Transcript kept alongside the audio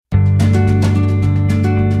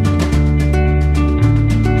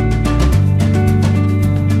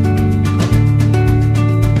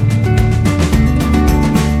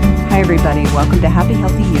everybody. Welcome to Happy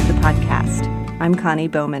Healthy You, the podcast. I'm Connie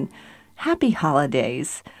Bowman. Happy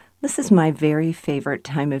holidays. This is my very favorite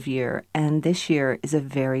time of year, and this year is a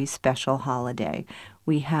very special holiday.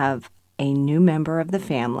 We have a new member of the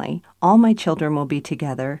family. All my children will be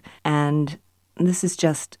together, and this is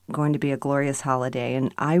just going to be a glorious holiday,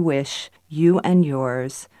 and I wish you and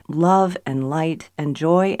yours love and light and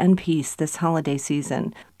joy and peace this holiday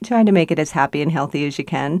season. Try to make it as happy and healthy as you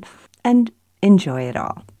can, and enjoy it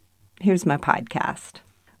all. Here's my podcast.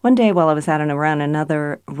 One day while I was out and around,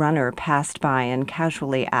 another runner passed by and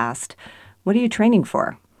casually asked, "What are you training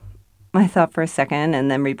for?" I thought for a second and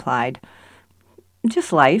then replied,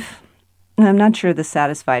 "Just life." And I'm not sure this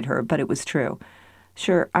satisfied her, but it was true.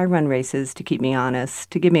 Sure, I run races to keep me honest,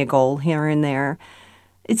 to give me a goal here and there.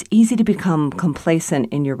 It's easy to become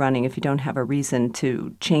complacent in your running if you don't have a reason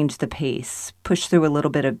to change the pace, push through a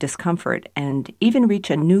little bit of discomfort, and even reach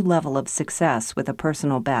a new level of success with a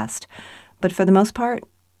personal best. But for the most part,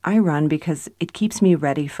 I run because it keeps me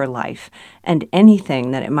ready for life and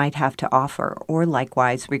anything that it might have to offer or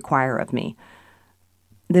likewise require of me.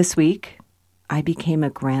 This week, I became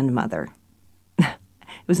a grandmother.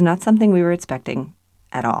 It was not something we were expecting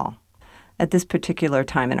at all, at this particular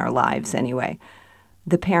time in our lives anyway.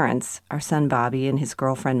 The parents, our son Bobby and his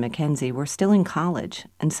girlfriend Mackenzie, were still in college,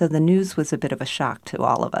 and so the news was a bit of a shock to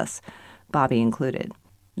all of us, Bobby included.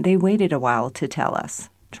 They waited a while to tell us,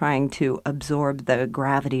 trying to absorb the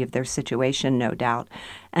gravity of their situation, no doubt,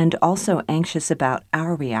 and also anxious about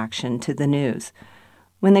our reaction to the news.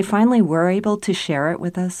 When they finally were able to share it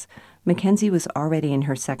with us, Mackenzie was already in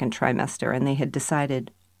her second trimester, and they had decided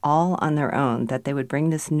all on their own that they would bring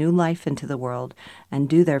this new life into the world and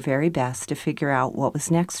do their very best to figure out what was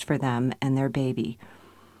next for them and their baby.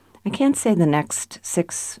 I can't say the next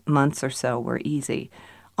 6 months or so were easy.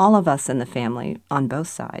 All of us in the family, on both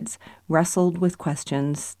sides, wrestled with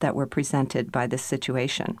questions that were presented by this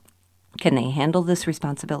situation. Can they handle this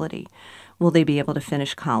responsibility? Will they be able to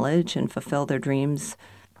finish college and fulfill their dreams,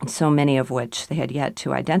 so many of which they had yet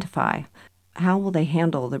to identify? How will they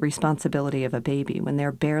handle the responsibility of a baby when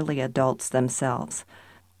they're barely adults themselves?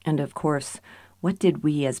 And of course, what did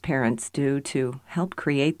we as parents do to help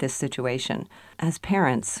create this situation? As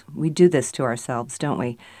parents, we do this to ourselves, don't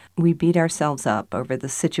we? We beat ourselves up over the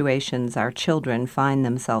situations our children find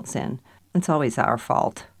themselves in. It's always our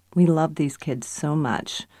fault. We love these kids so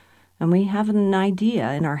much, and we have an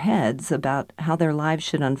idea in our heads about how their lives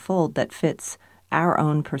should unfold that fits our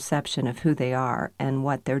own perception of who they are and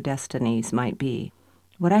what their destinies might be.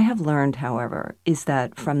 What I have learned, however, is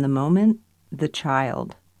that from the moment the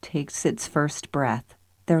child takes its first breath,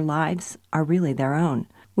 their lives are really their own.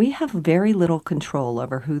 We have very little control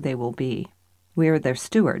over who they will be. We are their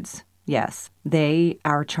stewards, yes. They,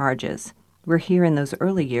 our charges. We're here in those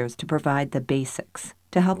early years to provide the basics,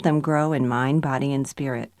 to help them grow in mind, body, and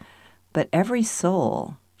spirit. But every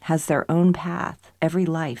soul has their own path, every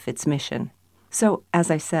life its mission. So, as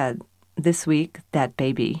I said, this week that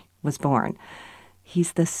baby was born.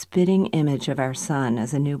 He's the spitting image of our son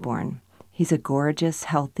as a newborn. He's a gorgeous,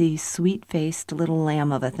 healthy, sweet-faced little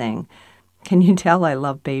lamb of a thing. Can you tell I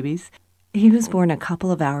love babies? He was born a couple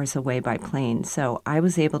of hours away by plane, so I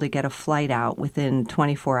was able to get a flight out within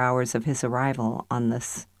 24 hours of his arrival on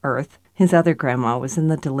this earth. His other grandma was in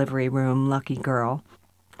the delivery room, lucky girl.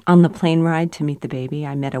 On the plane ride to meet the baby,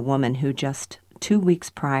 I met a woman who just 2 weeks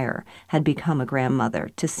prior had become a grandmother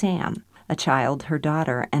to Sam, a child her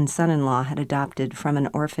daughter and son-in-law had adopted from an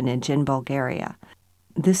orphanage in Bulgaria.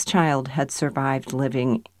 This child had survived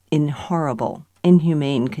living in horrible,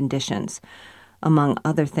 inhumane conditions, among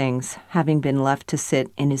other things, having been left to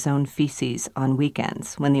sit in his own feces on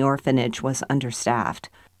weekends when the orphanage was understaffed.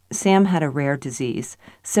 Sam had a rare disease,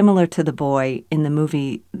 similar to the boy in the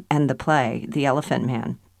movie and the play, The Elephant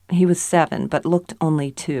Man. He was 7, but looked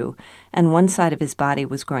only 2, and one side of his body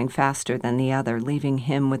was growing faster than the other, leaving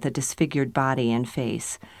him with a disfigured body and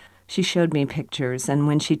face. She showed me pictures, and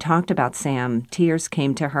when she talked about Sam, tears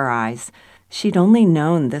came to her eyes. She'd only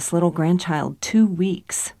known this little grandchild 2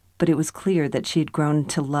 weeks, but it was clear that she had grown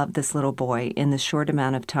to love this little boy in the short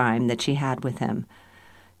amount of time that she had with him.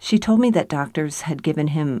 She told me that doctors had given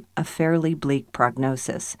him a fairly bleak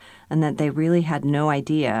prognosis and that they really had no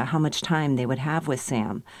idea how much time they would have with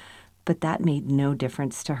Sam. But that made no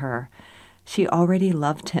difference to her. She already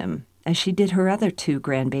loved him, as she did her other 2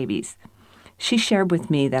 grandbabies. She shared with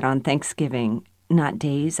me that on Thanksgiving, not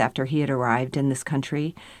days after he had arrived in this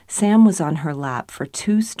country, Sam was on her lap for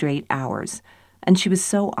 2 straight hours, and she was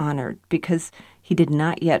so honored because he did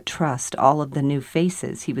not yet trust all of the new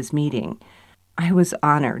faces he was meeting. I was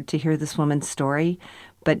honored to hear this woman's story,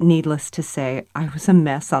 but needless to say, I was a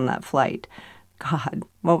mess on that flight. God,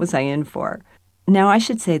 what was I in for? Now, I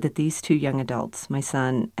should say that these two young adults, my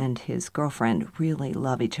son and his girlfriend, really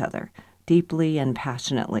love each other deeply and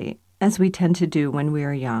passionately, as we tend to do when we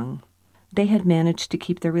are young. They had managed to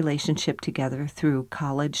keep their relationship together through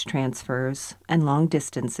college transfers and long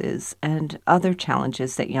distances and other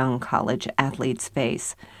challenges that young college athletes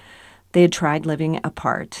face. They had tried living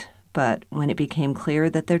apart, but when it became clear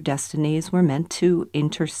that their destinies were meant to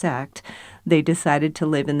intersect, they decided to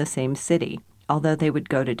live in the same city, although they would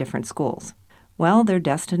go to different schools. Well, their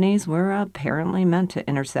destinies were apparently meant to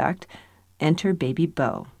intersect. Enter baby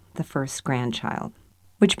Beau, the first grandchild.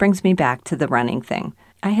 Which brings me back to the running thing.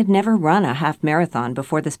 I had never run a half marathon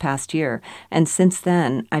before this past year, and since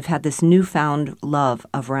then, I've had this newfound love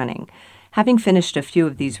of running. Having finished a few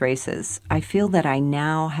of these races, I feel that I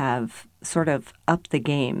now have sort of upped the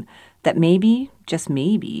game, that maybe, just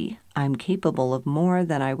maybe, I'm capable of more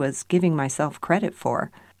than I was giving myself credit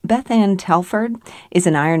for. Beth Ann Telford is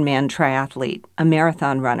an Ironman triathlete, a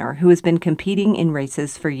marathon runner who has been competing in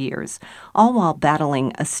races for years, all while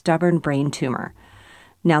battling a stubborn brain tumor.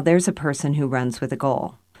 Now there's a person who runs with a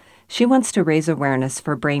goal. She wants to raise awareness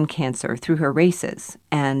for brain cancer through her races,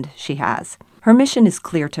 and she has. Her mission is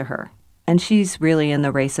clear to her, and she's really in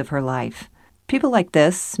the race of her life. People like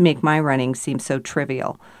this make my running seem so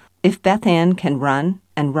trivial. If Beth Ann can run,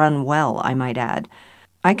 and run well, I might add,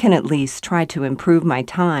 I can at least try to improve my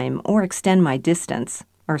time or extend my distance,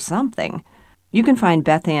 or something. You can find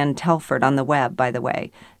Beth Ann Telford on the web, by the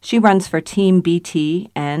way. She runs for Team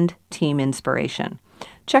BT and Team Inspiration.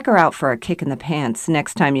 Check her out for a kick in the pants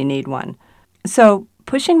next time you need one. So,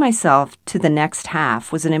 pushing myself to the next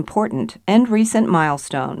half was an important and recent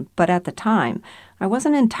milestone, but at the time, I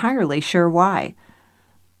wasn't entirely sure why.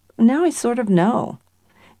 Now I sort of know.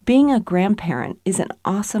 Being a grandparent is an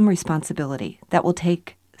awesome responsibility that will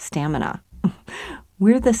take stamina.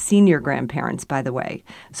 We're the senior grandparents, by the way,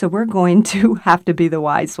 so we're going to have to be the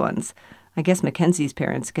wise ones. I guess Mackenzie's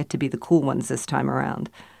parents get to be the cool ones this time around.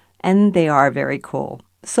 And they are very cool.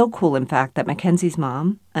 So cool, in fact, that Mackenzie's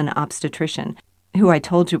mom, an obstetrician, who I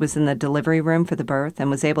told you was in the delivery room for the birth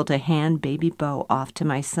and was able to hand baby Beau off to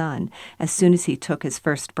my son as soon as he took his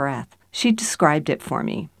first breath. She described it for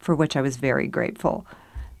me, for which I was very grateful.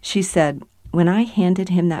 She said, when I handed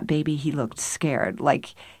him that baby, he looked scared,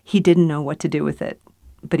 like he didn't know what to do with it.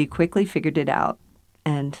 But he quickly figured it out,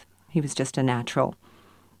 and he was just a natural.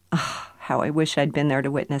 Ah, how I wish I'd been there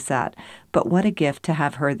to witness that. But what a gift to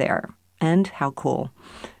have her there. And how cool.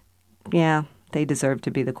 Yeah, they deserve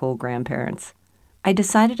to be the cool grandparents. I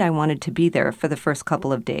decided I wanted to be there for the first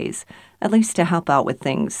couple of days, at least to help out with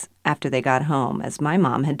things after they got home, as my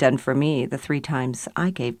mom had done for me the 3 times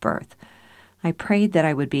I gave birth. I prayed that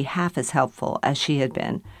I would be half as helpful as she had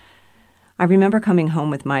been. I remember coming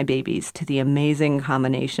home with my babies to the amazing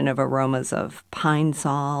combination of aromas of pine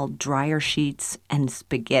sol, dryer sheets, and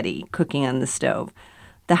spaghetti cooking on the stove.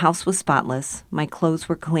 The house was spotless, my clothes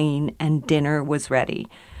were clean, and dinner was ready.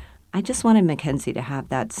 I just wanted Mackenzie to have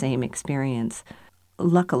that same experience.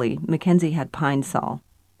 Luckily, Mackenzie had pine sol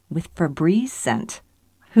with Febreze scent.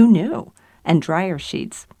 Who knew? And dryer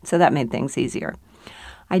sheets, so that made things easier.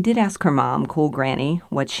 I did ask her mom, Cool Granny,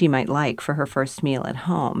 what she might like for her first meal at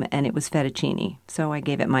home, and it was fettuccine, so I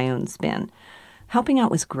gave it my own spin. Helping out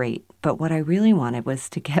was great, but what I really wanted was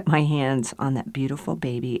to get my hands on that beautiful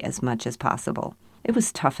baby as much as possible. It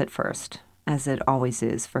was tough at first, as it always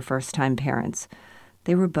is for first-time parents.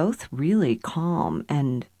 They were both really calm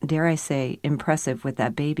and, dare I say, impressive with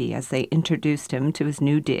that baby as they introduced him to his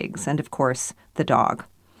new digs and, of course, the dog,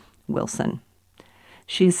 Wilson.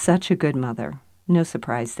 She is such a good mother. No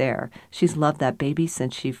surprise there. She's loved that baby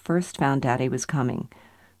since she first found Daddy was coming.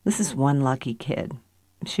 This is one lucky kid.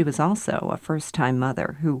 She was also a first-time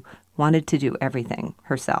mother who wanted to do everything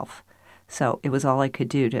herself. So it was all I could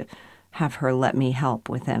do to have her let me help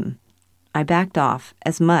with him. I backed off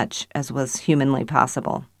as much as was humanly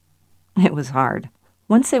possible. It was hard.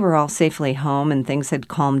 Once they were all safely home and things had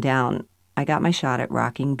calmed down, I got my shot at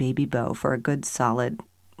rocking baby Beau for a good solid,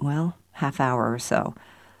 half hour or so.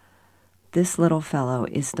 This little fellow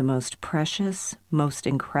is the most precious, most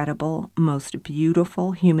incredible, most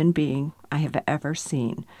beautiful human being I have ever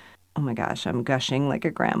seen. Oh my gosh, I'm gushing like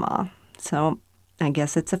a grandma. So I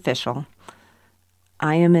guess it's official.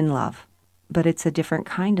 I am in love, but it's a different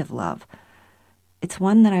kind of love. It's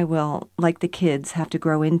one that I will, like the kids, have to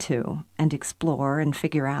grow into and explore and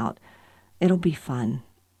figure out. It'll be fun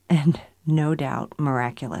and, no doubt,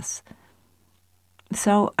 miraculous.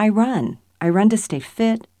 So I run. I run to stay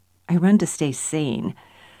fit. I run to stay sane.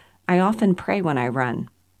 I often pray when I run.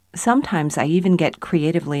 Sometimes I even get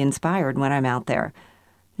creatively inspired when I'm out there.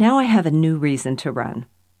 Now I have a new reason to run.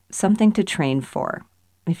 something to train for,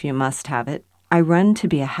 if you must have it. I run to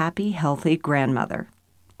be a happy, healthy grandmother.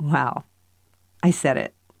 Wow, I said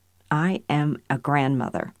it. I am a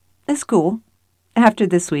grandmother. It's cool. After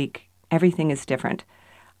this week, everything is different.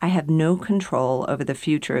 I have no control over the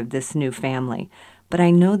future of this new family, but I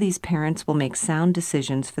know these parents will make sound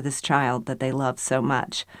decisions for this child that they love so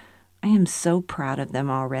much. I am so proud of them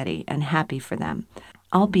already and happy for them.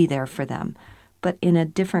 I'll be there for them, but in a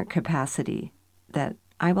different capacity that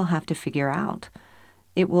I will have to figure out.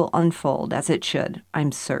 It will unfold as it should,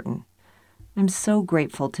 I'm certain. I'm so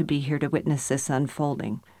grateful to be here to witness this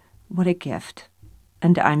unfolding. What a gift.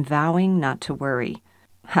 And I'm vowing not to worry.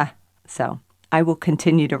 So I will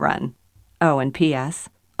continue to run. Oh, and P.S.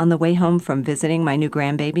 On the way home from visiting my new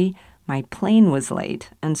grandbaby, my plane was late,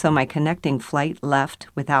 and so my connecting flight left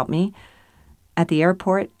without me. At the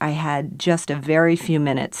airport, I had just a very few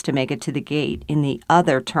minutes to make it to the gate in the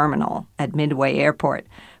other terminal at Midway Airport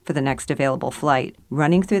for the next available flight.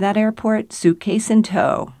 Running through that airport, suitcase in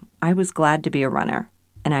tow, I was glad to be a runner,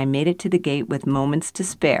 and I made it to the gate with moments to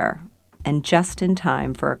spare and just in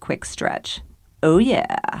time for a quick stretch. Oh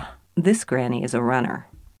yeah, this granny is a runner.